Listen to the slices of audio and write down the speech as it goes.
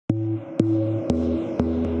Yardy,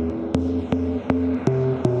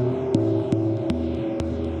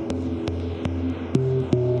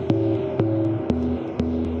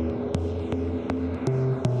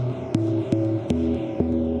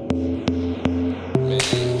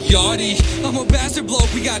 I'm a bastard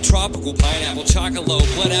bloke. We got tropical pineapple, chocolate,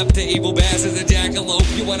 blood up to evil bastards, a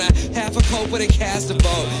jackalope. You want a half a coat with a cast of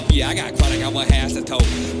boat? Yeah, I got chronic, I want half the tote.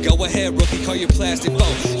 Go ahead, rookie, call your plastic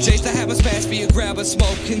boat. Chase the have a smash for you, grab a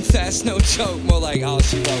smoke. Confess, no joke, more like all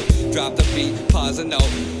she wrote. Drop the beat, pause a note.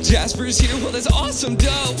 Jasper's here, well, that's awesome,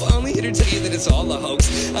 dope. Only here to tell you that it's all a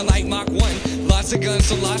hoax. Unlike Mach 1, lots of guns,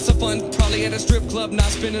 so lots of fun. Probably at a strip club, not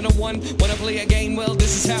spinning a one. Wanna play a game? Well,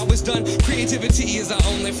 this is how it's done. Creativity is our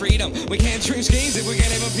only freedom. We can't dream schemes if we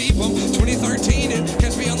can't even people. 2013 and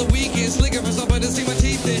catch me on the weekends, looking for somebody to see my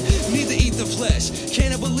teeth in. Need to eat the flesh.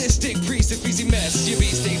 Cannibalistic priest, if easy mess. Your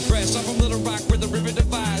beat stay fresh. I'm from Little Rock where the river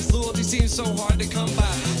divides. Loyalty seems so hard to come by.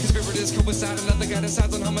 Conspirators coincide, another guy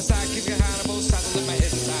decides on homicide. Keep your high on both sides and lift my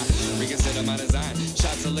head inside. Reconsider my design.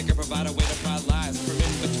 Shots of liquor provide a way to fry lies. From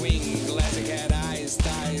in between glassy cat eyes,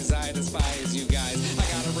 thighs. I despise you guys. I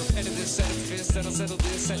got a repetitive set of fists that'll settle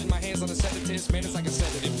this. Setting my hands on the sedatives, man, it's like a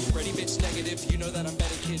sedative. Ready, bitch, negative. You know that I'm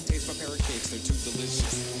better, kid. Taste my parrot cakes, they're too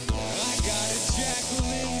delicious. I got a jackal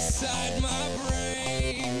inside my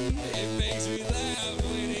brain. It makes me laugh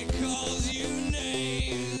when it calls you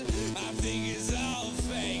names. I think it's all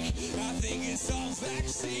fake. I think it's all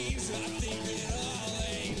vaccines. I think it all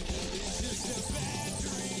ain't. It's just a bad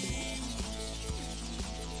dream.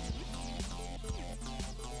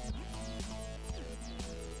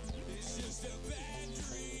 It's just a bad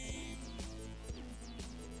dream.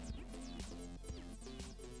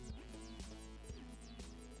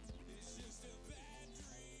 It's just a bad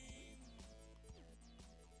dream.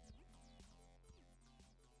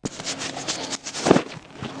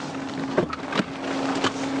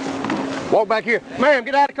 Walk back here. Ma'am,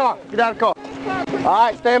 get out of the car. Get out of the car. All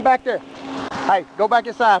right, stand back there. Hey, go back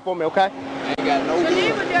inside for me, okay? I ain't got no gun.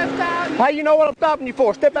 Hey, you know what I'm stopping you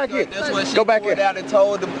for? Step back here. That's what she go back here. out and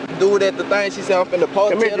told the dude at the thing. She said, I'm finna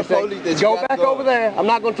post tell the police that you go gotta back over there. I'm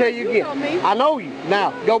not going to tell you again. I know you.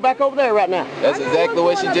 Now, go back over there right now. That's exactly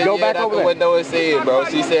what she just go back over there. Window and said, bro.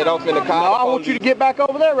 She said, I'm finna call no, I want you to get back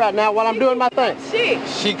over there right now while I'm doing my thing.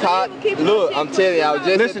 She caught. Look, I'm telling you, I was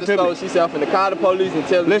just at the store. She said, I'm finna call the police and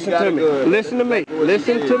tell them you got a gun. Listen to me.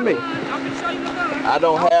 Listen to me. I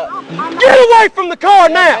don't have. Get away from the car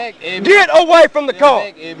now! Get away from the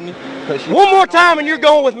car! One more time and you're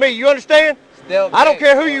going with me, you understand? I don't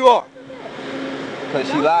care who you are. Cause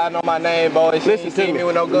she lying on my name, boy. She Listen to me.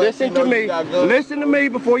 Listen to me. Listen to me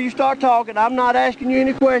before you start talking. I'm not asking you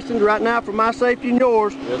any questions right now for my safety and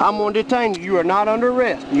yours. I'm going to detain you. You are not under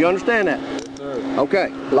arrest. You understand that? Yes, sir.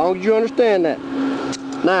 Okay, as long as you understand that.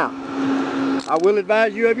 Now, I will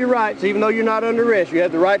advise you of your rights, even though you're not under arrest. You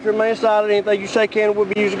have the right to remain silent. Anything you say can and will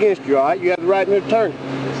be used against you, all right? You have the right to an attorney.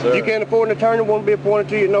 Yes, sir. If you can't afford an attorney, it won't be appointed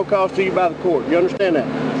to you at no cost to you by the court. You understand that?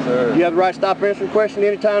 Yes, sir. You have the right to stop answering questions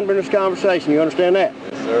anytime during this conversation. You understand that?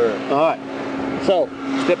 Yes, sir. All right. So,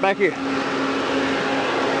 step back here.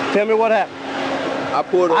 Tell me what happened. I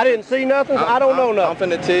pulled up. I didn't see nothing. I don't know nothing.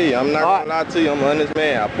 I'm finna tell you. I'm not gonna lie to you. I'm an honest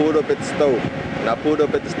man. I pulled up at the store. When I pulled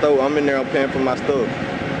up at the store, I'm in there. I'm paying for my stuff.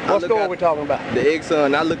 What store are we talking about? The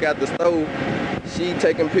ex-son. I look at the stove. She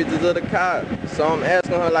taking pictures of the car. So I'm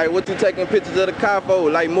asking her, like, what you taking pictures of the car for?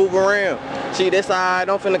 Like, move around. That's all right.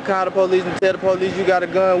 I'm finna call the police and tell the police you got a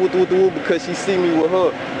gun, because she see me with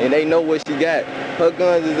her, and they know what she got. Her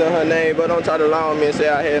guns is in her name, but don't try to lie on me and say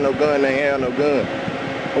I had no gun, they ain't had no gun.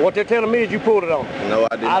 Well, what they're telling me is you pulled it on. No,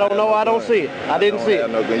 I didn't. I don't know. I don't see it. I didn't see it.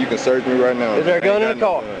 No gun. You can search me right now. Is there a gun in the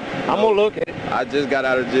car? I'm going to look at it. I just got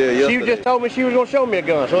out of jail yesterday. She just told me she was going to show me a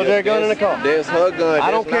gun, so is there a gun in the car? There's her gun. I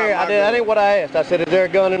don't care. That ain't what I asked. I said, is there a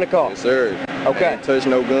gun in the car? Yes, sir. Okay. I ain't touch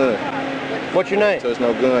no gun. What's your name? Touch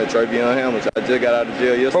no gun. Travion Hamilton. I just got out of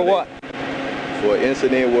jail yesterday. For what? For an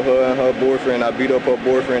incident with her and her boyfriend. I beat up her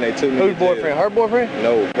boyfriend. They took me Whose boyfriend? Her boyfriend?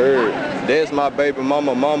 No, her. That's my baby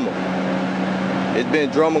mama. It's been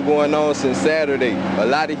drama going on since Saturday. A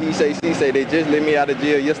lot of he say, she say. They just let me out of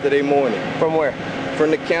jail yesterday morning. From where?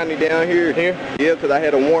 From the county down here. Here? Yeah, because I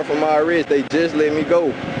had a warrant for my arrest. They just let me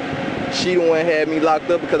go. She the one had me locked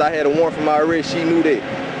up because I had a warrant for my arrest. She knew that.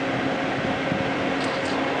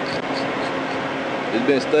 It's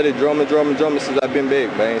been studied drama since I've been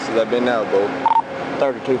back, man. Since I've been out, bro.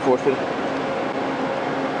 32, 450.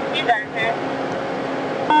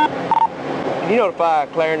 You notify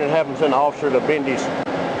Clarendon and have them send an officer to Bendy's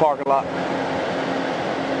parking lot.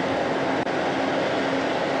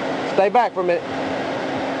 Stay back for a minute.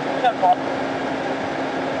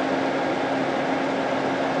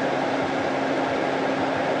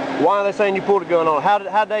 Why are they saying you pulled a gun on?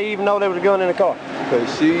 How'd they even know there was a gun in the car?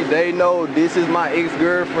 Cause they know this is my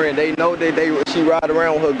ex-girlfriend. They know that she ride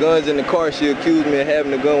around with her guns in the car. She accused me of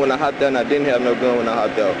having a gun when I hopped out, and I didn't have no gun when I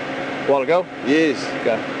hopped out. A while ago? Yes.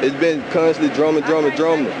 Okay. It's been constantly drumming. Huh? I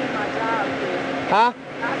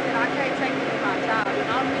said I can't take you to my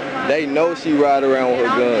job. They know she ride around with her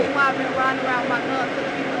gun. That's why I've been riding around with my gun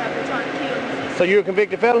because people have been trying to kill me. So you're a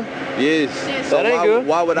convicted felon? Yes. So that ain't good.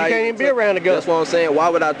 Why would you can't even be around a gun. That's what I'm saying. Why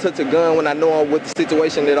would I touch a gun when I know I'm with the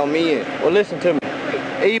situation that I'm in? Well, listen to me.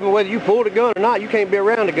 Even whether you pulled a gun or not, you can't be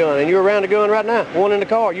around a gun. And you're around a gun right now. One in the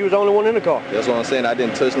car. You was the only one in the car. That's what I'm saying. I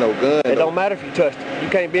didn't touch no gun. It don't matter if you touched it. You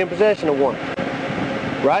can't be in possession of one.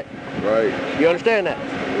 Right? Right. You understand that?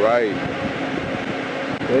 Right.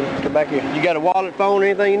 Good. Come back here. You got a wallet, phone, or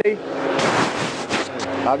anything you need?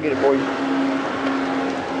 I'll get it for you.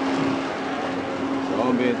 So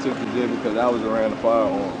I'm being took to jail because I was around the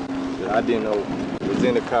firearm that I didn't know was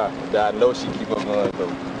in the car. That I know she keep her gun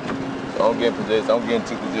though. So I'm getting possessed. I'm getting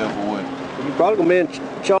took to jail for what? You probably gonna be in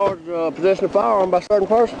charge of possession of firearm by a certain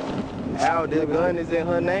person. How? This gun is in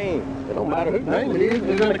her name. It don't matter whose name it is.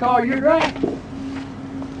 It's in the car you're driving.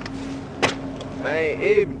 Man,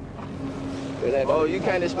 Ibn. Oh, you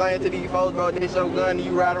can't explain to these folks, bro, this your gun and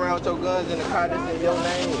you ride around with your guns in the car that's in your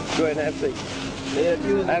name. Go ahead and have a seat. They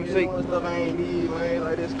accuse me Have a of seat. doing stuff I ain't did, man.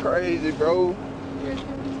 Like, this crazy, bro.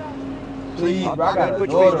 Please, bro, I got a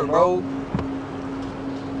daughter, bro.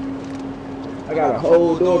 I got a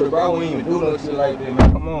whole daughter, bro. I wouldn't even do no shit like that,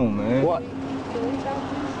 man. Come on, man. What?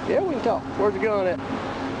 Yeah, we can talk. Where's the gun at?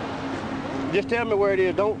 Just tell me where it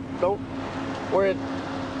is. Don't, where it.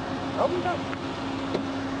 Oh, we don't.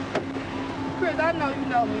 Chris, I know you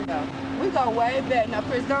know me though. We go way back. Now,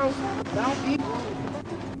 Chris, don't be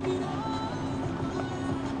rude.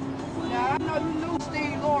 Now, I know you knew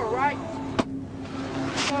Steve Lord, right?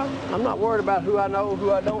 I'm not worried about who I know,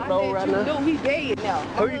 who I don't know right now. I said you knew he dead now.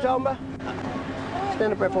 Who are you talking about?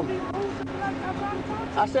 Stand up there for me.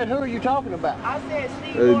 I said, who are you talking about? I said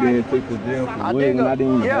Steve They Lord. being took to jail for I what? didn't And I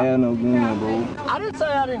didn't even yeah. have no gun, bro. I didn't say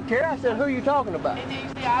I didn't care. I said, who are you talking about? And then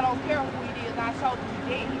you say, I don't care who he is. I told you he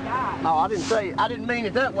dead. He died. No, I didn't say, I didn't mean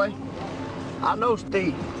it that way. I know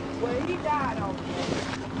Steve. Well, he died on me.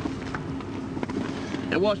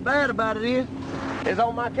 And what's bad about it is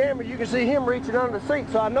on my camera, you can see him reaching under the seat,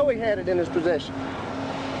 so I know he had it in his possession.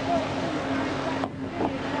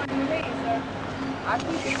 I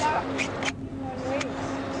keep it out.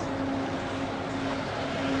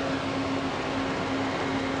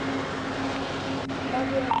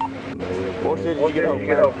 What city did you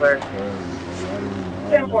get home, Claire?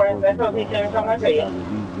 10-4, that's what he came from my They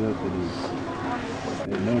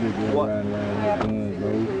know they go What? around with guns,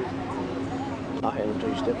 bro. I'll hand them to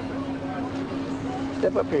you.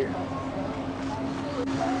 Step up here.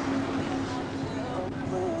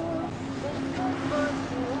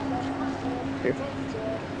 Here.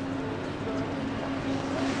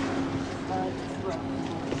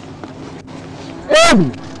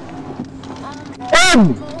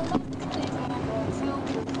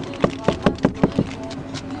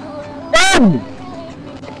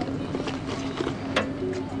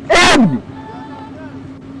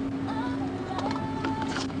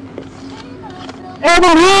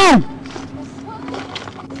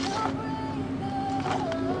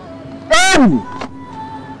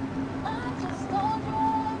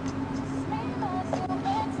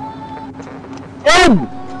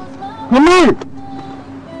 Come here!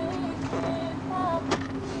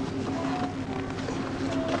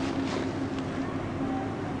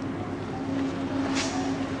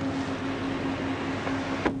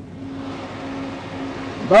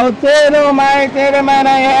 Bro, tell them, man. Tell them, man,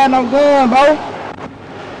 I ain't had no gun, bro.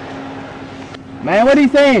 Man, what he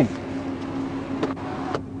saying?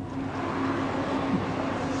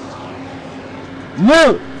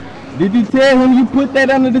 Look, did you tell him you put that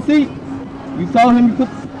under the seat? You told him you put...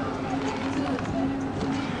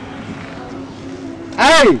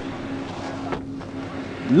 Hey!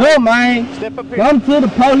 Look, man. Step up here. Come to the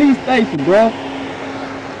police station, bro.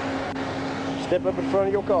 Step up in front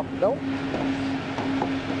of your car. Don't.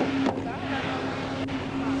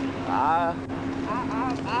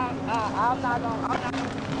 I'm not gonna.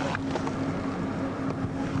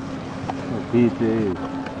 Bitch ass.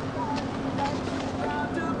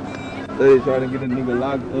 They trying to get a nigga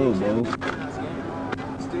locked up, bro.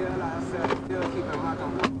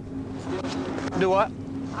 Do what?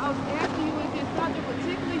 I was asking you, is there something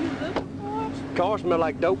particular you looking for? Car smell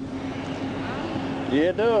like dope. Yeah,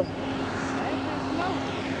 it does.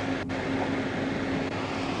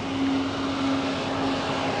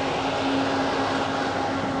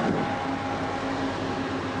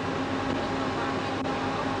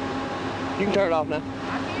 You can turn it off now.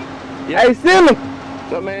 Yeah. Hey, Silly.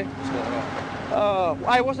 What's up, man? What's going on?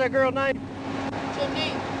 Hey, what's that girl's name?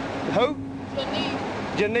 Geneva. Who? Geneva.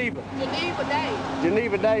 Geneva.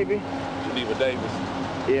 Geneva Davis. Geneva Davis.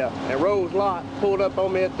 Yeah, and Rose Lott pulled up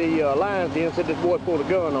on me at the Lions Den and said this boy pulled a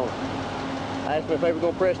gun on him. I asked them if they were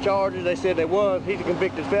going to press charges. They said they was. He's a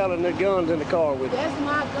convicted felon and the gun's in the car with him. That's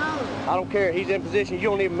my gun. I don't care. He's in position. You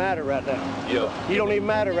don't even matter right now. Yeah. You don't even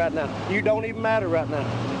matter right now. You don't even matter right now.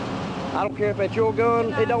 I don't care if that's your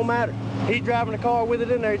gun. It don't matter. He's driving the car with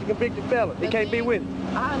it in there. He's a convicted felon. He can't be with it. We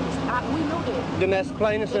know that. Then that's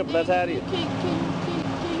plain and simple. That's how it is. Can you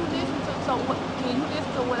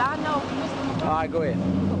listen to what I know, Mr. McCrea? All right, go ahead.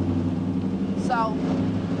 So,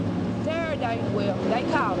 Saturday, well, they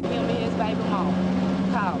called him and his baby mama.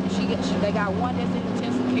 Called. They got one that's in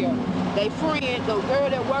intensive care. They friend, the girl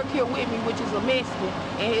that work here with me, which is a Mexican,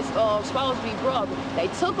 and his supposed to be brother. They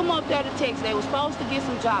took him up there to Texas. They were supposed to get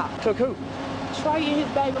some jobs. Took who? Trey and his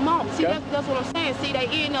baby mama. See, okay. that's what I'm saying. See, they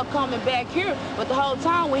ended up coming back here, but the whole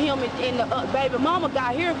time when him and the baby mama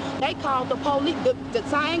got here, they called the police. The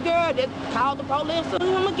same girl that called the police on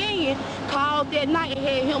him again, called that night and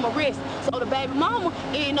had him arrested. So the baby mama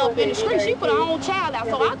ended up in the street. She put her own child out.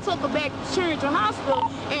 So I took her back to Children's Hospital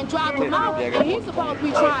and dropped him off, and he's supposed to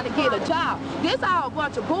be trying to get a job. This all a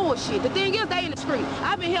bunch of bullshit. The thing is, they in the street.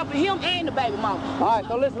 I've been helping him and the baby mama. All right,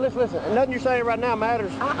 so listen. And nothing you're saying right now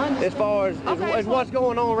matters as far as what's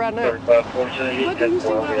going on right now. But do you see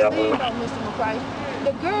what I'm saying, though, Mr. McCrea?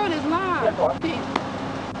 The girl is lying.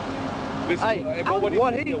 Hey, what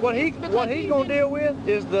he's gonna deal with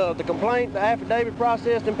is the complaint, the affidavit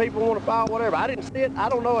process, and people want to file whatever. I didn't see it. I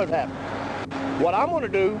don't know what happened. What I'm gonna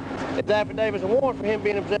do is affidavits and warrant for him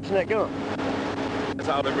being in possession of that gun. That's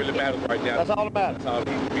all that really matters right now. That's all it matters. That's all he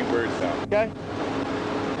can be worried about. Okay.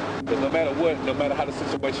 Because no matter what, no matter how the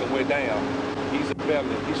situation went down, he's a felon.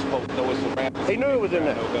 He's supposed to know his surroundings. He knew it was in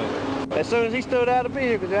there. No gun. As soon as he stood out of the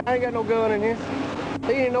vehicle, he said, I ain't got no gun in here.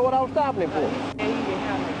 He didn't know what I was stopping him for.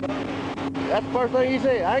 That's the first thing he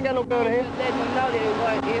said. I ain't got no gun in here. Just letting him know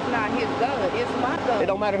that it's not his gun. It's my gun. It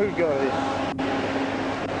don't matter whose gun it is.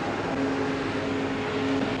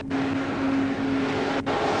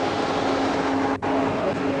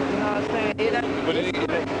 But it ain't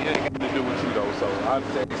got to do with you though, so I'd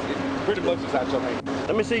say it's pretty much just out your hands.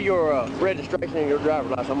 Let me see your registration and your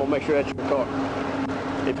driver's license. I'm gonna make sure that's your car.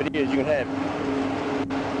 If it is, you can have it.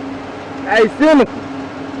 Hey, Silly.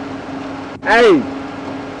 Hey.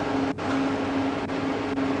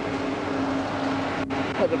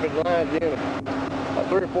 I was up in the Lions Den.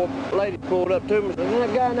 3 or 4 ladies pulled up to me and said,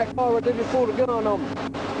 that guy in that car right there just pulled a gun on me.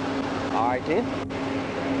 All right, then.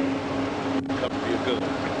 That would be a good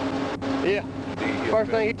one. Yeah.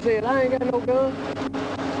 First thing he said, I ain't got no gun.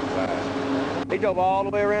 He drove all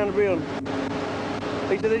the way around the building.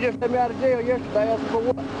 He said, they just let me out of jail yesterday. I said, for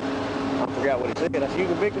what? I forgot what he said. I said, you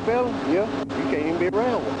convicted felon? Yeah. You can't even be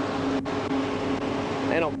around one.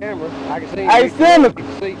 And on camera, I can see him. Hey, Silly. You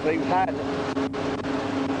can see, so he was hiding it.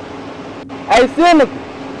 Hey, Silly.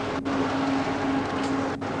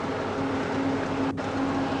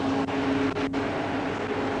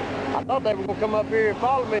 I thought they were going to come up here and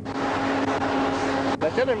follow me. They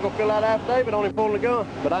said they were going to fill out an affidavit on him pulling the gun,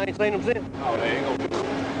 but I ain't seen them since. Oh, they ain't gonna do it.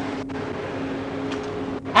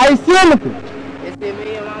 Hey, Silly. It's been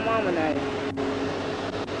me and my mama now.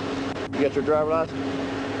 You got your driver's license?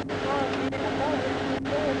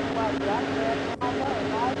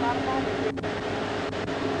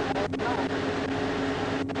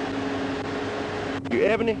 You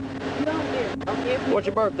Ebony? I'm Ebony. What's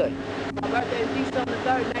your birthday? My birthday is December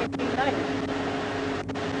 3rd, 1990.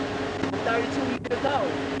 I'm 32 years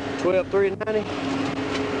old. 12/3/90.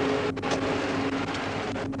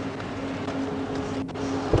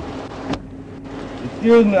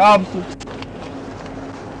 Excuse me, officer.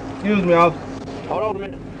 Excuse me, officer. Hold on a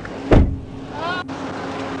minute.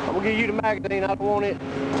 I'm gonna give you the magazine. I don't want it.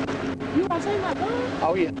 You want to take my gun?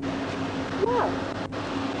 Oh yeah. Why?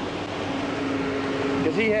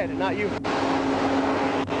 Because he had it, not you.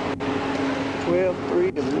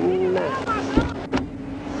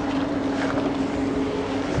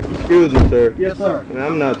 12/3/9. Excuse me, sir. Yes, sir. Man,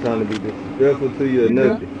 I'm not trying to be disrespectful to you or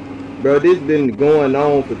nothing. Bro, this been going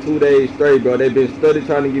on for 2 days straight, bro. They've been study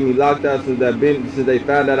trying to get me locked out since they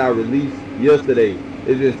found out I released yesterday.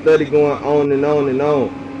 It's been study going on and on and on.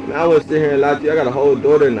 And I wouldn't sit here and lie to you. I got a whole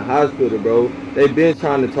daughter in the hospital, bro. They've been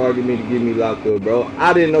trying to target me to get me locked up, bro.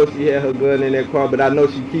 I didn't know she had her gun in that car, but I know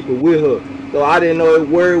she keep it with her. So I didn't know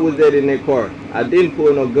where it was at in that car. I didn't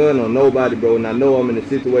pull no gun on nobody, bro. And I know I'm in a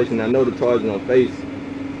situation. I know the charges on face.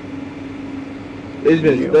 It's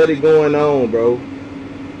been study going on, bro.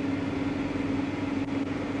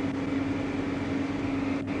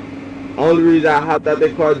 Only reason I hopped out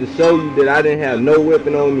that car to show you that I didn't have no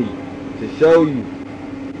weapon on me. To show you.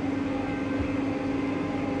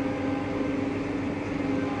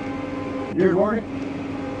 Yours working?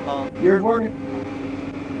 Yours working?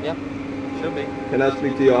 Yep, should be. Can I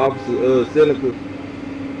speak to your officer, Seneca?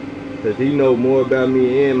 Because he know more about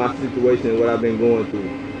me and my situation and what I've been going through.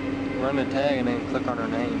 Run the tag and then click on her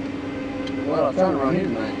name. Well, I was trying to run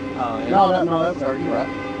his name. Oh, yeah. No, that's her. You're right.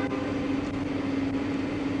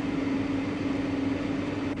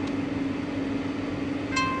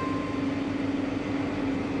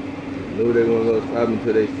 Knew they weren't gonna stop me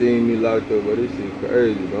until they seen me locked up, but this shit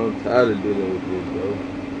crazy, bro. I'm tired of dealing with this, bro.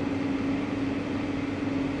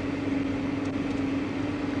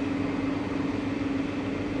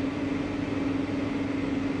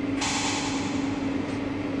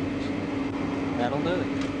 That'll do it.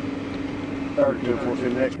 32,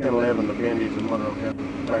 14, next 10, 11, the Bendies in Monroe County.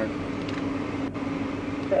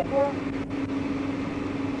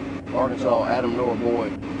 Arkansas, Adam Noah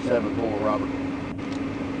Boyd, 7-4, Robert.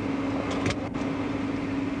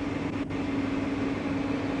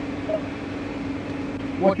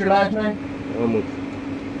 What's your last name? Almost.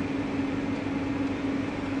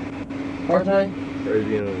 First name?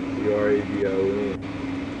 Travion, C-R-A-V-I-O-N.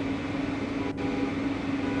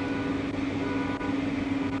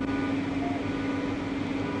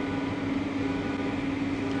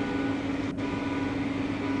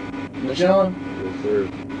 Deshaun? Yes, sir.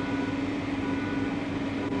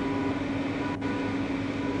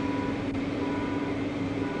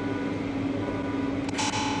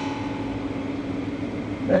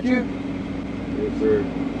 That you? Yes, sir.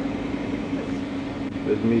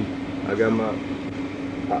 That's me. I got my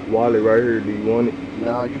wallet right here. Do you want it?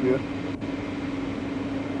 No, you good.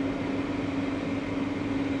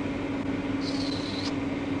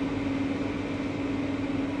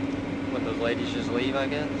 Would those ladies just leave, I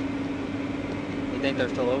guess? You think they're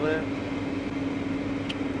still over there?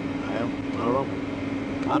 I don't know.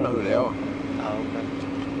 I know who they are. Oh, okay.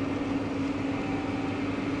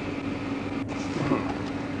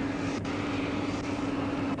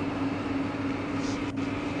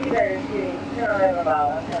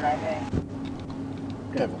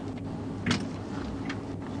 Careful.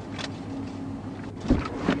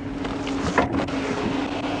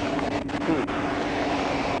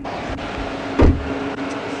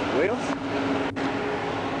 Well,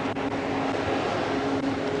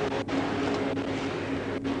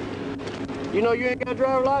 you know you ain't got a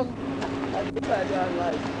driver's license? I do got a driver's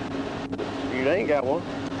license. You ain't got one.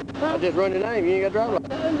 I just run your name. You ain't got a driver's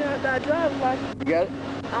license. I got a driver's license. You got it?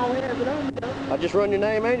 I don't have it on me though. I just run your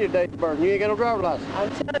name and your date of birth. And you ain't got no driver's license. I'm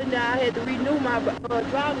telling you now, I had to renew my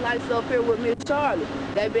driver's license up here with Miss Charlie.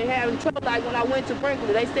 They've been having trouble. Like when I went to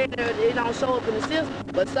Brinkley, they said it don't show up in the system.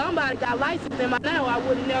 But somebody got license in my name. I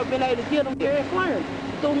would have never been able to get them here in Clarendon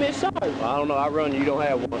through Miss Charlie. Well, I don't know. I run. You don't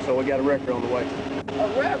have one, so we got a record on the way. A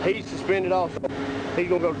record? He's suspended also. He's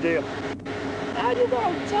gonna go to jail. I just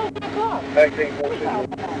don't tow my car.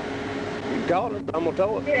 1814. You called him. I'm gonna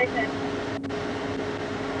tow it.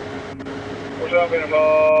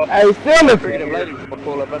 Hey, Seneca! Them ladies will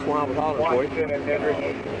pull up. That's why I was hollering for you.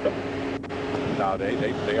 No,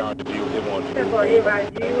 they aren't the deal. They want to do Do you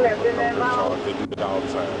have been that long? They do it all the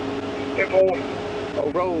time. Oh,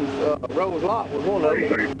 Rose Lott was one of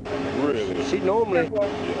them. Really? She normally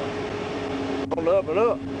Yeah. on the up and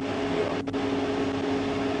up. Yeah.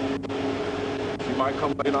 She might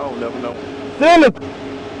come later on, never know. Seneca!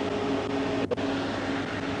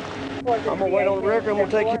 I'm gonna wait on the record. I'm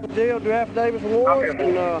gonna take you to jail, do affidavits and warrants,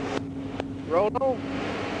 and roll on.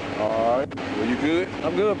 All right. Well, you good?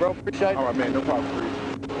 I'm good, bro. Appreciate it. All right, man. No problem for you.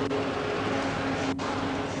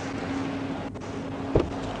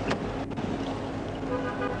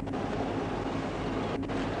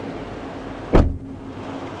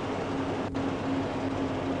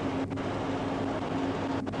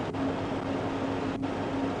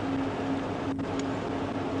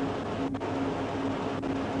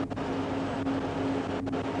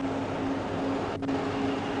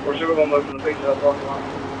 We're sure going to open the Pizza Hut parking lot.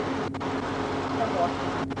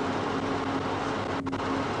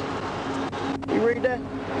 You read that?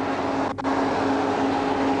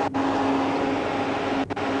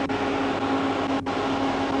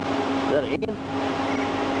 Is that an N?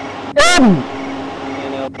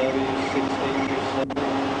 NLW 1627.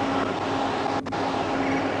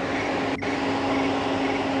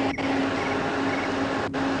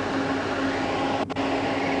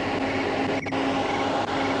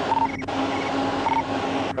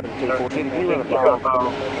 Can you run a file?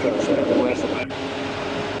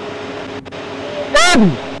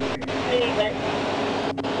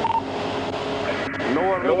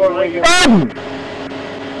 North 6827.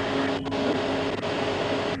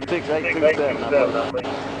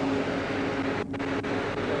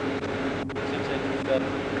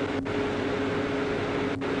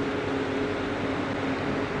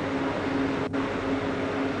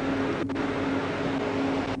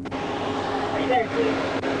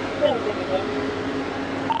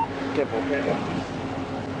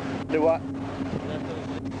 Do what?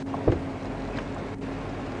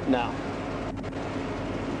 No.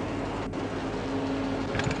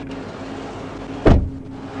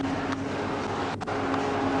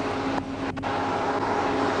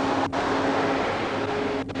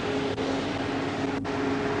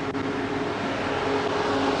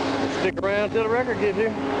 Stick around till the record gets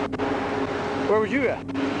here. Where was you at?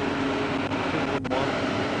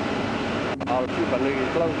 I'll shoot if I knew you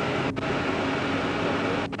were close.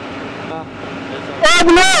 Huh? Oh,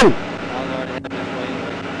 no!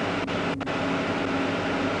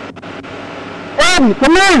 Abby,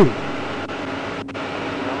 come on!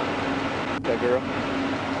 Okay, girl.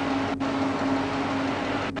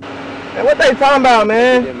 Hey, what they talking about,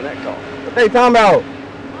 man? What they talking about?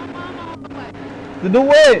 To do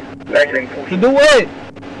what? To do what?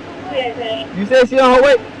 You said she on her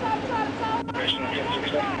way?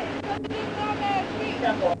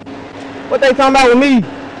 What they talking about with me?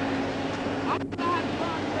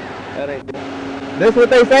 That ain't good. That's what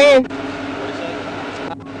they saying?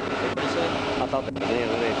 I thought that was in,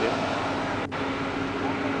 that ain't good.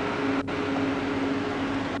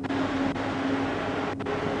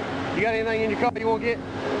 You got anything in your car you want to get?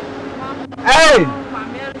 Hey! My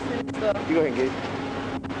medicine and stuff. You go ahead and get it.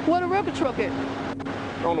 Where the record truck at?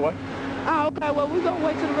 On the way. Oh, okay. Well, we gonna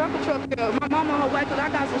wait till the record truck here. My mama on her way, cause I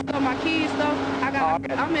got some stuff, my kids stuff.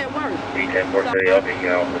 I'm at work. So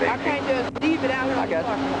I can't just leave it out here. I got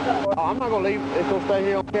you. Oh, I'm not gonna leave. It's gonna stay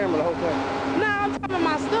here on camera the whole time. No, I'm talking about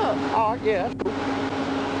my stuff. Oh, yeah, that's cool.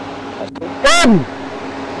 That's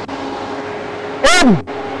cool.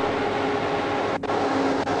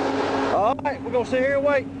 All right, we're gonna sit here and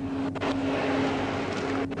wait.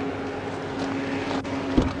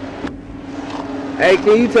 Hey,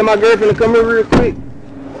 can you tell my girlfriend to come here real quick?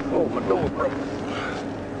 Oh, my door broke.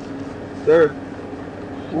 Sir?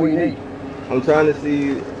 What do you need? I'm trying to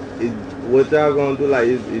see what y'all gonna do. Like,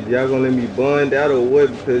 is y'all gonna let me bond out or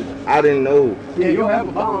what? Because I didn't know. Yeah, you'll have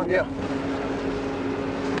a bond, yeah.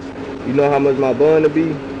 You know how much my bond to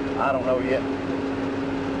be? I don't know yet.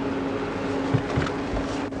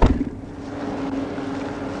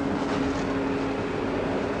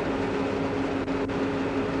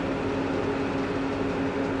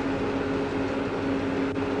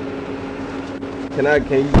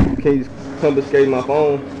 Can you confiscate my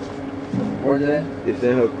phone? Where's it at? It's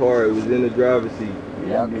in her car. It was in the driver's seat.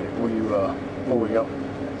 Yeah, I'll get it before we go.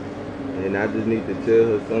 And I just need to tell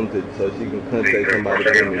her something so she can contact somebody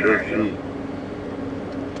for me. That's it.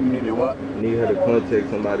 You need to what? Need her to contact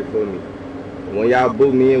somebody for me. When y'all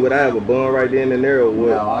book me in, would I have a bond right then and there or what?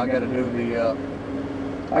 No, I gotta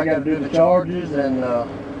do the charges and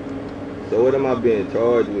So what am I being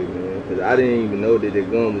charged with, man? Because I didn't even know that the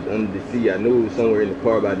gun was under the seat. I knew it was somewhere in the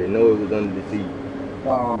car, but I didn't know it was under the seat.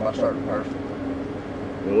 firearm by a certain person.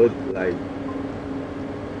 And what, like,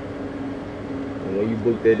 and when you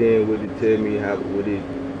book that in, would it tell me how, would it?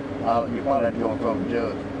 You probably have to go in front of a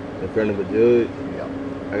judge. In front of a judge? Yeah.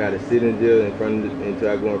 I gotta sit in jail until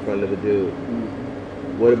I go in front of a judge.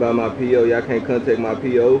 What about my PO? Y'all can't contact my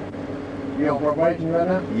PO? You on probation right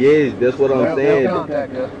now? Yes, that's what I'm saying. They'll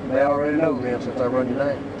contact us. They already know me since I run your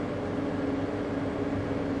name.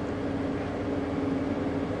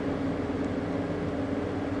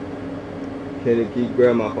 Can it keep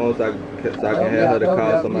grabbing my phone so I can have her to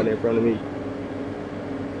call somebody in front of me?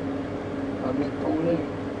 I'll get over there.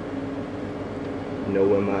 You know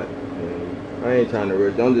what I ain't trying to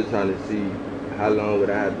rush. I'm just trying to see how long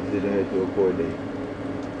would I have to sit in here to a court date.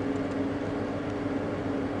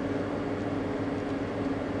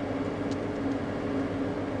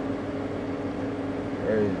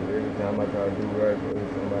 Every time I try to do right for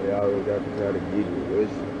somebody, I always got to try to get it.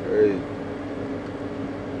 It's crazy.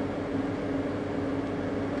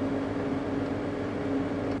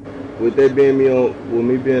 With that being with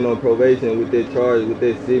me being on probation, with that charge, would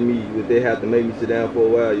they have to make me sit down for a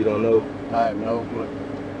while? You don't know? I have no clue.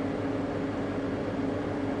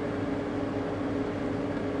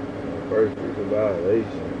 First degree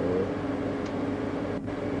violation, bro.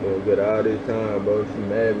 Bro, good all this time, bro. She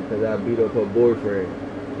mad because I beat up her boyfriend.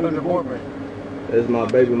 Who's your boyfriend? That's my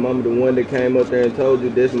baby mama, the one that came up there and told you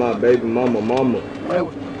that's my baby mama. There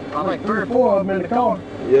was, I think 3 or 4 of them in the car.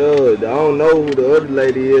 Yeah, I don't know who the other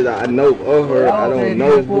lady is. I know of her. I don't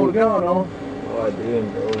know who. The gun on. I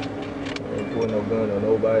didn't, bro. I ain't putting no gun on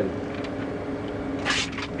nobody.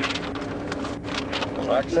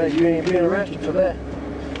 Like I say, you ain't being arrested for that.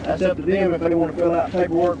 That's up to them if they want to fill out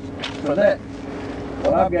paperwork for that.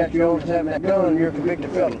 Well, I've got you on as having that gun and you're a convicted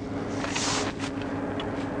felon.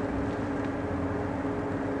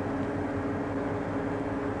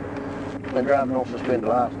 And driving on suspended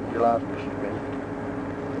license. Your license is suspended.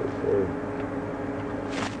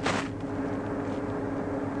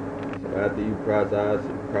 So after you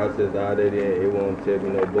process all that in, it won't tell me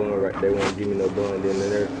no bun, right? They won't give me no bun in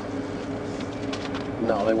there.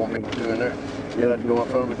 No, they won't be doing that. You have to go in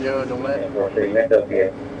front of a judge on that.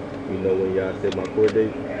 You know when y'all set my court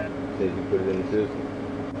date, since you put it in the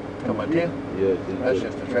system. Come on, Tim? Yeah, That's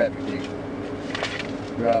just a traffic ticket.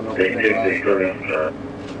 Driving on suspended license.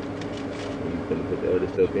 You gonna put the other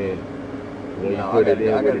stuff in. When you No, put it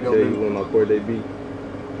in, I will gotta it go tell do- you when my court date be?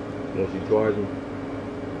 Once you charge me?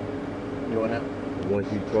 Doing that?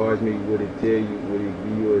 Once you charge me, would it tell you, would it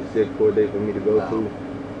give you a set court date for me to go No. to?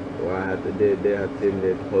 Or I have to, they have to tell me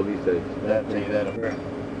at the police station? That'll tell you that up there.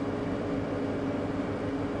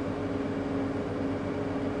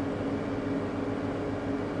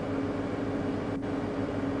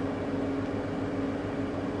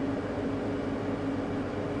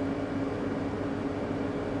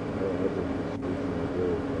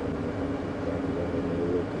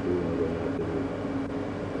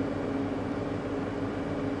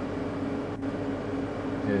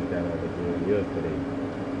 Just got out of jail yesterday.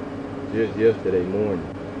 Just yesterday morning.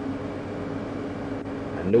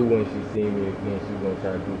 I knew when she seen me again, she was gonna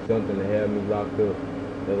try to do something to have me locked up.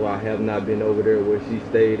 That's why I have not been over there where she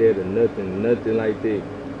stayed at or nothing like that.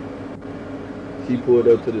 She pulled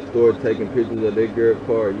up to the store taking pictures of that girl's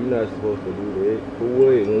car. You're not supposed to do that. For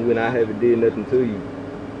what? When I haven't did nothing to you.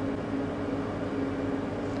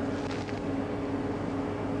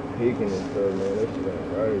 Picking and stuff, man. That shit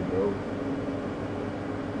ain't right, bro.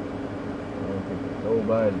 I don't think it's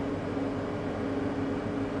nobody.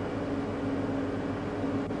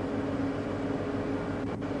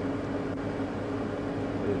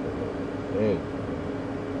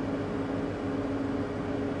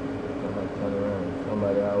 Somebody turn around.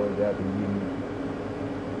 Somebody always out to get me.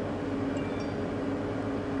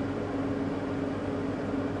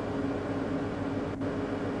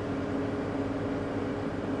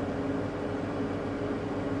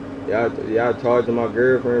 Y'all charging my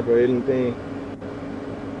girlfriend for anything?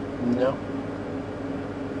 No.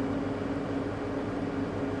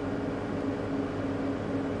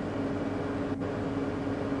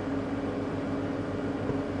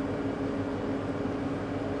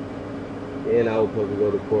 And I was supposed to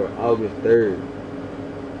go to court August 3rd.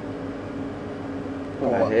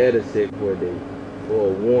 For I what? had a set court date for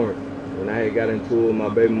a warrant. When I had got into it with my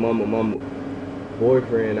baby mama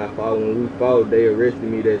boyfriend, when we fought, they arrested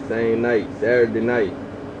me that same night, Saturday night.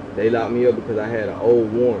 They locked me up because I had an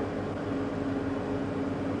old warrant.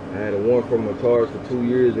 I had a warrant from a charge for 2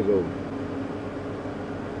 years ago.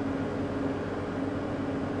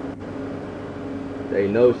 They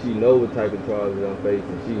know, she know what type of charges I'm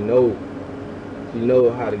facing. She know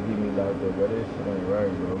how to get me locked up, but this shit ain't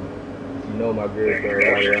right, bro. She know my girlfriend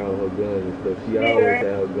ride around with her guns and stuff. She always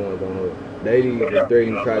had her guns on her. They even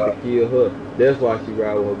threatened to try to kill her. That's why she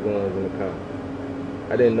ride with her guns in the car.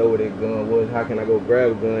 I didn't know where that gun was. How can I go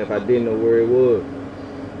grab a gun if I didn't know where it was?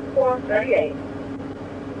 438.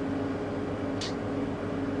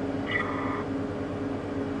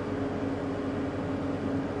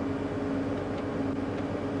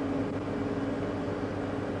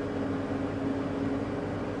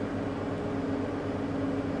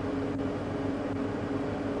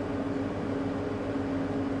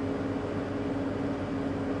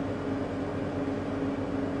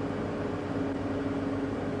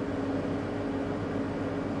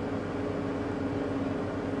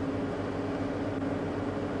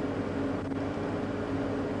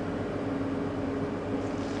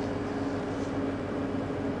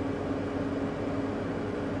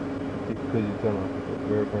 Could you tell my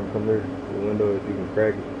girlfriend come there to the window if you can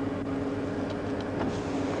crack it?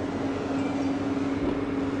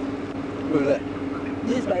 Who's that?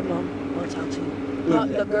 This baby mama want to talk to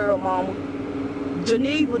you. The girl mama.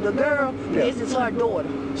 Geneva, the girl, Yeah. this is her daughter.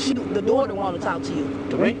 The daughter want to talk to you.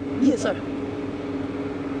 To me? Yes, sir.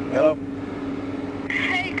 Hello?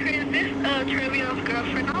 Hey, Chris, this Trevion's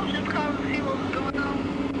girlfriend. I was just calling to see what was going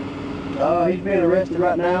on. He's being arrested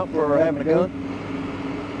right now for having a gun.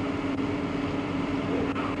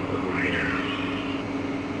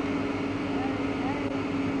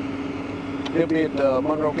 He'll be at the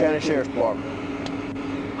Monroe County Sheriff's Department.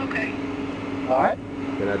 Okay. All right?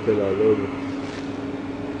 Can I tell her I love her?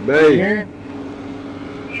 You Babe, hear him?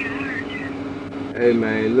 Hey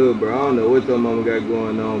man, look bro, I don't know what your mama got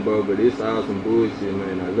going on, bro, but it's all some bullshit,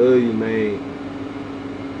 man. I love you, man.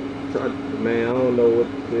 Man, I don't know what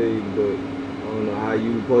to tell you, but I don't know how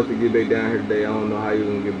you supposed to get back down here today. I don't know how you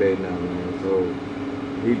gonna get back now, man. So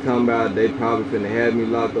he talking about they probably finna have me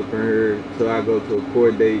locked up in here till I go to a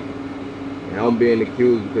court date. And I'm being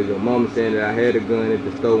accused because your mama saying that I had a gun at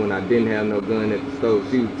the store when I didn't have no gun at the store.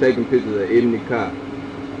 She was taking pictures of Ebony Cop.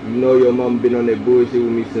 You know your mama been on that bullshit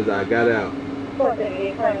with me since I got out. So, I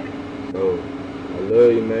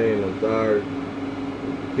love you, man. I'm sorry.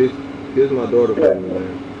 Kiss my daughter for me,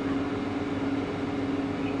 man.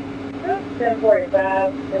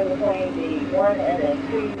 1045 in between the 1 and the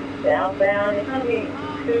 2 southbound. It's going to be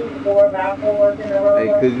 2 4x4s in a row.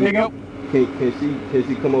 Hey, can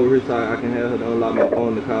she come over here so I can have her to unlock my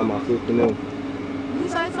phone to call my sister now? You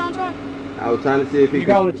say something? I was trying to see if he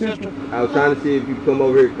call it sister? I was trying to see if you come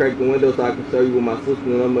over here and crack the window so I can show you with my sister's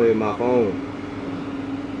number in my phone.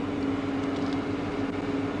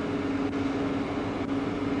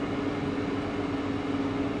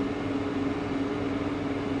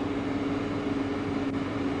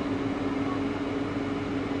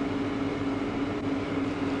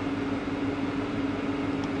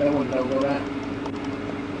 That wouldn't know that.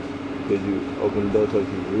 Could you open the door so she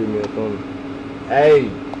can read me or something? Hey,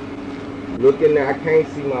 look in there. I can't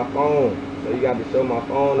see my phone, so you got to show my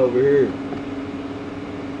phone over here.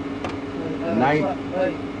 Nah,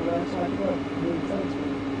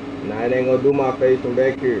 it ain't gonna do my face from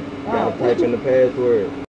back here. You gotta type in the password.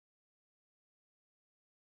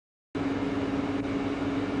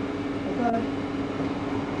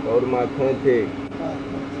 Go to my contact.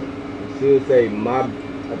 It should say my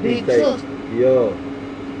big sister. Yeah.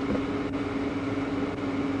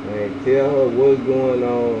 Man, tell her what's going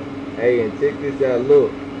on. Hey, and check this out.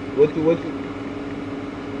 Look, what you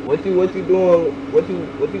doing? What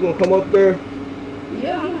you gonna come up there?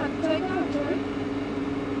 Yeah, I'm gonna have to take out, Trey.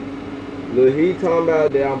 Look, he talking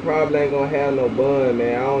about that I'm probably ain't gonna have no bun,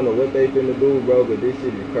 man. I don't know what they finna do, bro, but this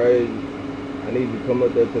shit is crazy. I need to come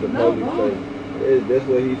up there to the police station. That's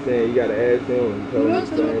what he's saying. You gotta ask him. He told me the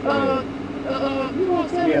same thing. You want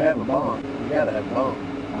to You gotta have a bond. You gotta have a bond.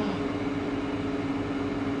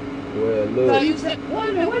 Well, look. So you said, wait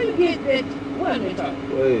a minute, where you get that? Wait a minute,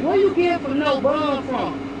 wait. Where you get from no bond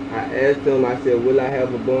from? I asked him, I said, will I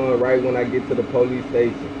have a bond right when I get to the police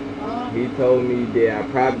station? He told me that I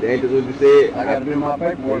probably, ain't this what you said? I gotta do my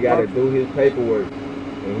paperwork. You gotta do his paperwork.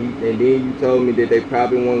 And then you told me that they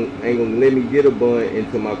probably ain't gonna let me get a bond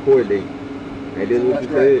until my court date. Ain't this what you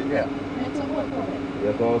said? Yeah.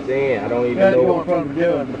 That's what I'm saying. I don't even know. You gotta go in front of the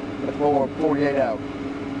judge for 48 hours.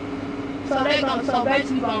 So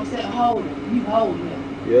basically you gonna set hold him. You holding him.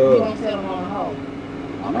 Yeah. You gonna set him on a hold.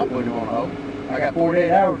 I'm not putting him on a hold. I got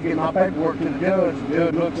 48 hours to get my paperwork to the judge. The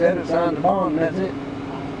judge looks at it, signs the bond, and that's it.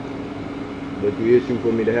 But you issue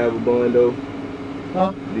for me to have a bond though?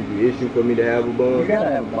 Huh? Did you issue for me to have a bond? You gotta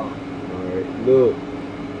have a bond. Alright, look,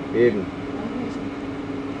 Ebony.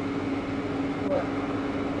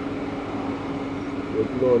 What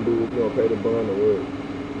you gonna do? What you gonna pay the bond or what?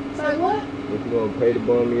 Say what? What you gonna pay to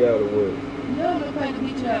bond me out or what? You don't pay to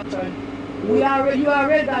get you out, Trey. You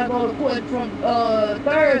already gotta go to court from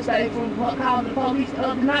Thursday from calling the police the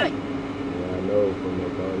other night. Yeah, I know from her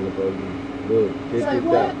calling the police. Look, check Say this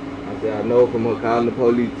what? out. I said I know from her calling the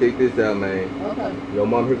police. Check this out, man. Okay. Your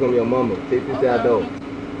mom, here come your mama. Check this out though.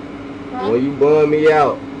 Huh? When you bond me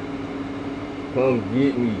out, come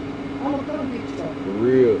get me. I'm gonna come get you, Trey. For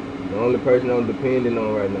real. The only person I'm depending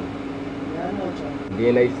on right now. Yeah, I know, Trey.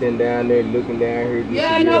 Then they sitting down there looking down here. Just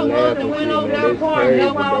Yeah, I know, look, and went over there parking,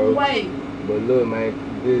 that's why I was waiting. But look, man,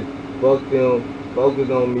 just fuck them, focus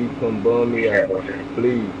on me, come bum me out,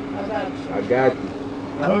 please. I got you.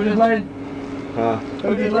 Who's this lady? Huh?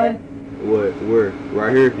 Who's this lady? What? Where?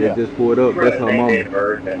 Right here? Yeah. It just pulled up. That's her mama.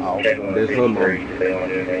 Oh. That's her mama.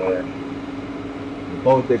 The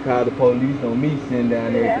folks that called the police on me sitting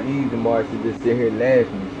down there at the Easy March and just sit here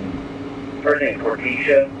laughing and shit. First name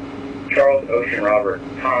Cortisha, Charles Ocean Robert,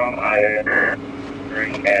 Tom Ida,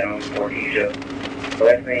 Adam Cortisha.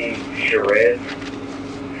 Last name Sherez,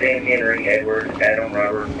 Sam Henry Edward, Adam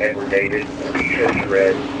Robert, Edward David, Cortisha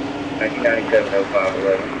Sherez,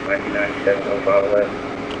 1997-05-11, 1997-05-11.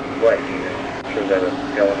 Black unit. Shows that a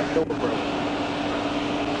element.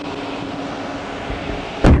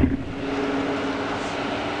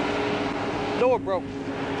 Door broke.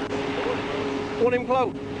 Won't even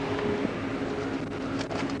close.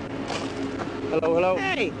 Hello.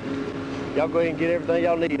 Hey. Y'all go ahead and get everything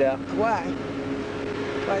y'all need out. Why?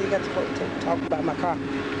 Why you got to talk about my car?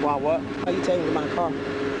 Why what? Why you taking my car?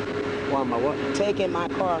 Why my what? Taking my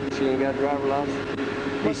car. She ain't got a driver's license.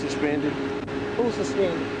 He's suspended. Who's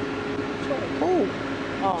suspended? Who?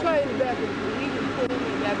 Oh. Trey in the back, he can put him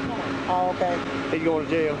in that car. Oh, okay. He's going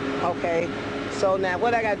to jail. Okay. So now,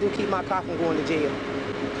 what I got to do to keep my car from going to jail?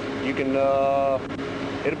 You can,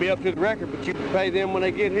 it'll be up to the record, but you can pay them when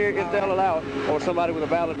they get here if they'll allow it, or somebody with a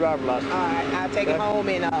valid driver's license. All right, I'll take it home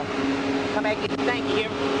and come back and get you. Thank you.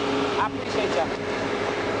 I appreciate y'all.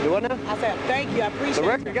 Do what now? I said, thank you. I appreciate the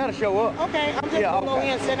record got to show up. Okay, I'm just going to go in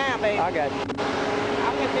and sit down, baby. I got you.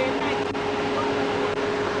 I went there and thank you.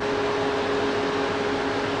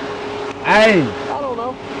 Hey. I don't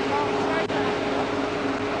know.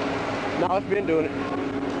 No, it's been doing it.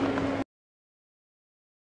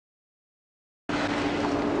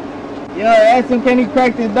 Yo, ask him, can he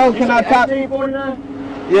crack this door? Can I talk?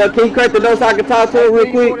 1849? Yeah, can you crack the door so I can talk to her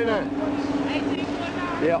real quick?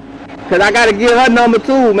 1849. Yeah. Cause I gotta get her number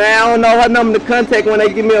too, man. I don't know her number to contact when they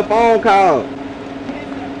give me a phone call.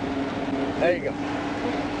 There you go.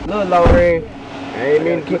 Look, Lorraine, I ain't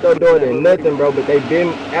mean to keep her door there, nothing, bro, but they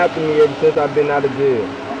been after me ever since I've been out of jail.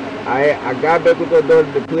 I got back with her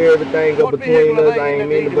daughter to clear everything up between us. I ain't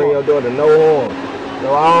mean to bring your daughter no harm.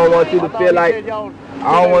 So I don't want you to feel like, I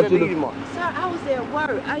don't want you to... Sir, I was at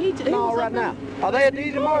work. He no, right now. Are they at the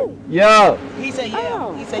Easy Mart? Yeah. He said,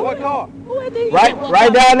 yeah. He said, what car?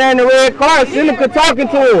 Right down there in the red car. Seneca talking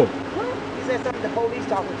to him. He said something, the police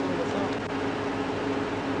talking to him or something.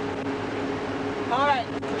 All right.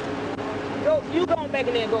 Go, you going back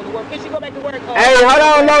in there and go to work. Can she go back to work? Hey, hold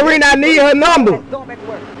on, Lorraine. I need her number. Go back to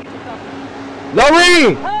work.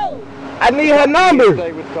 Lorraine, I need her number.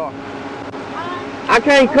 I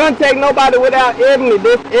can't contact nobody without Ebony.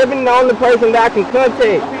 Ebony the only person that I can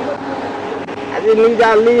contact. I just need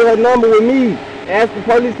y'all to leave her number with me. Ask the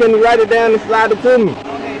police, can you write it down and slide it to me?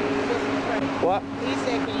 What? He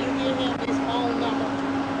said, can you give him his phone number?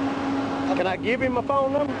 Can I give him my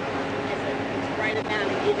phone number? Write it down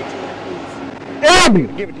and give it to him, please. Ebony!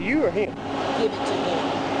 Give it to you or him? Give it to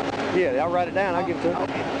him. Yeah, I'll write it down. I'll give it to him.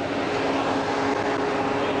 Okay.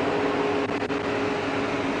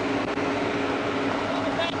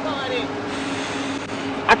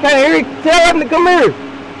 I can't hear you. Tell him to come here.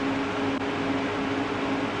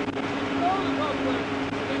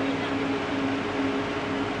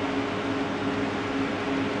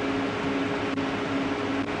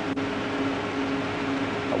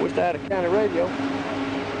 I wish I had a county radio.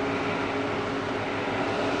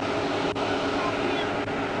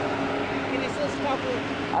 Can his sister talk to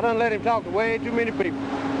him? I done let him talk to way too many people.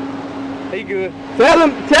 He good. Tell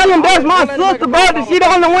him that's my sister, brother. She the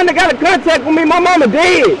only one that got in contact with me. My mama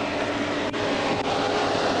dead.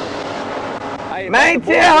 Hey, man,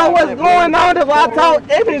 tell her what's going on. That's why I told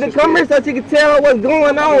Ebony to come here so she could tell her what's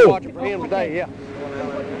going on. Watching for him today, yeah.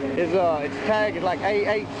 His tag is like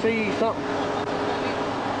A8C something.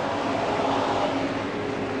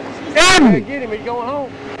 Ebony! Get him, he's going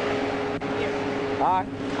home. All right.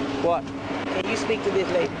 What? Can you speak to this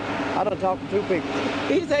lady? I done talked to two people.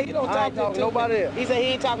 He said he don't talk to nobody else. He said he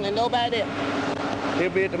ain't talking to nobody else. He'll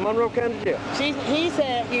be at the Monroe County Jail. He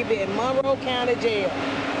said he'll be in Monroe County Jail.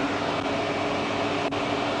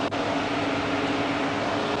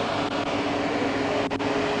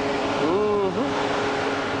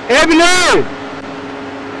 Ebony!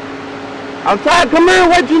 I'm trying to come here.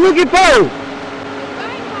 What you looking for?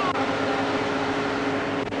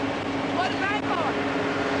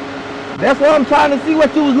 That's what I'm trying to see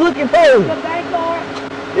what you was looking for. The bank card?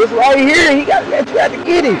 It's right here. He got to let you have to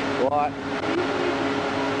get it. What?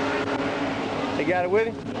 He got it with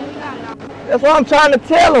him? That's what I'm trying to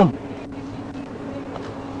tell him.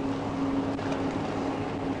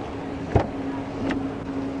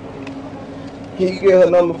 Can you get her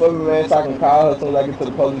number for me, man, so I can call her as soon as I get to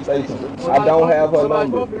the police station? I don't have her number.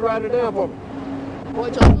 Somebody's supposed to write it down for me.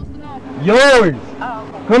 What's your sister's number? Yours.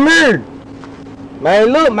 Come here. Man,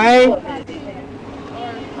 look, man.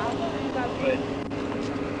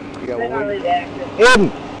 You got one with you? Ebony,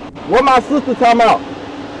 what my sister talking about?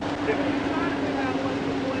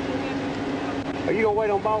 Are you gonna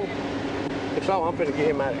wait on Bone? If so, I'm finna get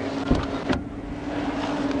him out of here.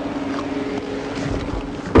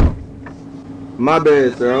 My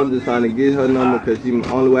bad, sir. I'm just trying to get her number because she's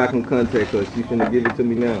the only way I can contact her. She's finna give it to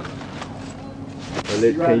me now. Write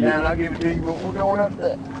it down, I'll give it to you. We're going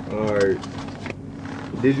after that. Alright.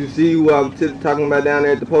 Did you see who I was talking about down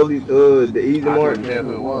there at the police, the Easy Mart? I couldn't tell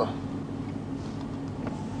who it was.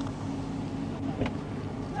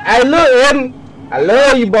 Hey, look, Ebony. I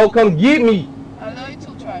love you, bro. Come get me. I love you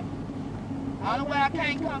too, Trey. Only way I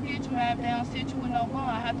can't come get you, have down sit you with no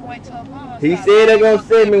bond. I have to wait till a bond. He said they're gonna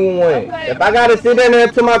send me one. Okay. If I gotta sit down there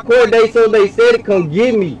to my court date so they said it, come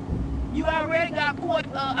get me. You already got court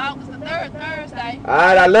August the 3rd, Thursday.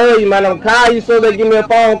 Alright, I love you, man. I'm calling you so they give me a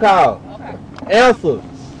phone call. Okay. Answer.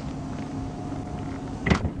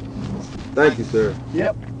 Thank you, sir.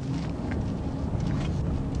 Yep.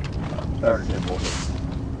 30-10-4.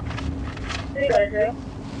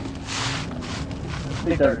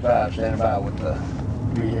 335 standing by with the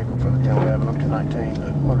vehicle for the county avenue to 19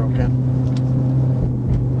 to Monroe County.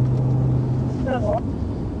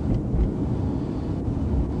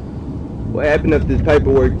 What happened if this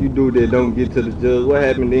paperwork you do that don't get to the judge? What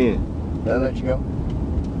happened then? They'll let you go.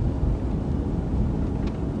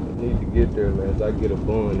 I need to get there, man, so I get a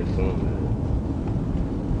bond or something, man.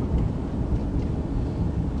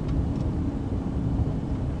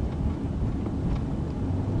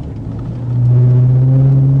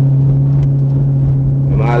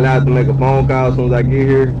 Am I allowed to make a phone call as soon as I get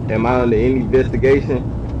here? Am I under any investigation?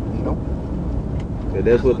 Nope. So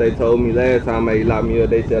that's what they told me last time they locked me up.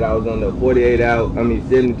 They said I was under a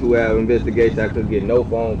 72-hour investigation. I could get no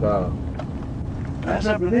phone call. That's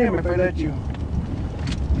up to them if they let you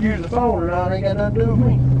use the phone or not. Ain't got nothing to do with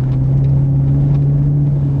me.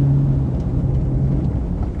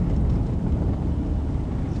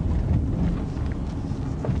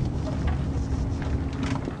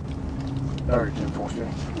 Thirty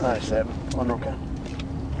 97, Monroe County.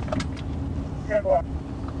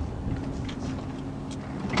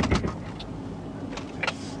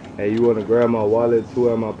 Hey, you want to grab my wallet too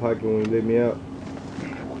out of my pocket when you let me out?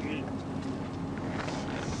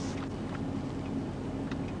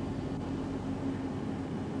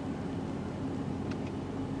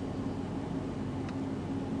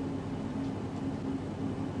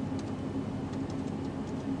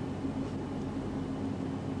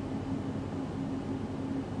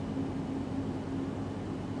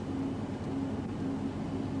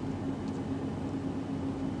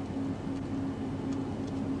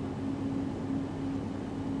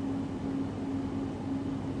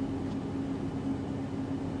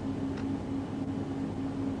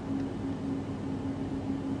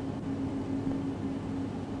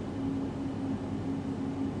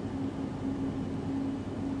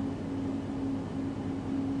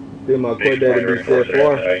 You think my court date to be set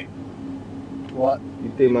far? What? You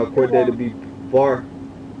think my court date to be far?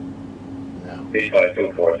 No. He's probably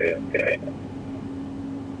 240. Okay.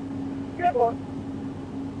 Good one.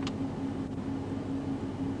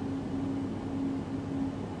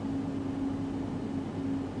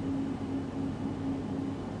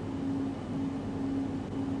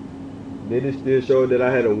 Did it still show that I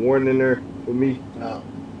had a warrant in there for me? No.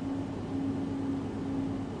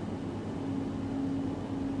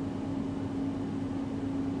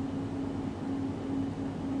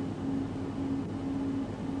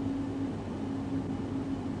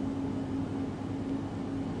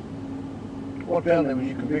 What felony was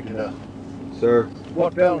you convicted of? Sir?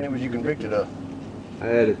 What felony was you convicted of? I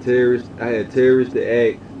had terrorist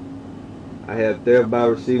acts. I had theft by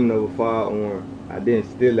receiving of a firearm. I didn't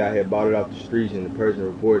steal it, I had bought it off the streets and the person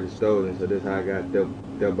reported it stolen, so that's how I got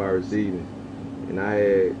theft by receiving. And I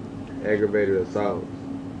had aggravated assault.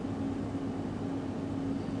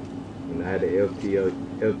 And I had a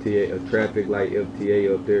LTA, a traffic light LTA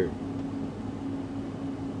up there.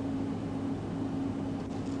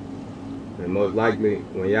 And most likely,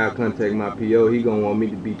 when y'all contact my PO, he gonna want me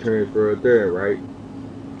to be transferred up there, right?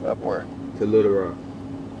 Up where? To Little Rock.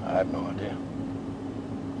 I have no idea.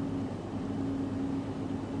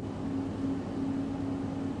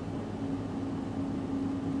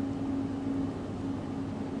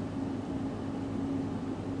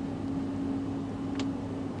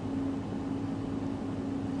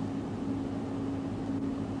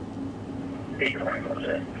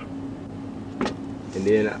 And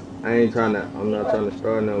then I'm not trying to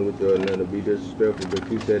start nothing with you or nothing to be disrespectful,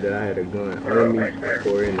 but you said that I had a gun on me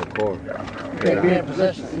or in the car. You can't be in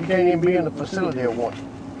possession. You can't even be in the facility at once.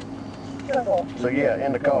 So yeah,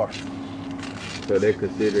 in the car. So they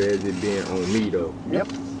consider it as it being on me though? Yep.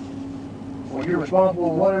 Well, you're responsible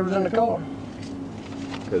for whatever's in the car.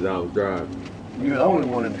 Because I was driving. You're the only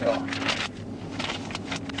one in the car.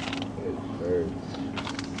 Yes,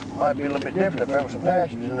 Might be a little bit different if there was some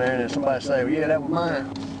passengers in there and somebody say, well, yeah, that was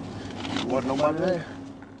mine. There wasn't nobody there.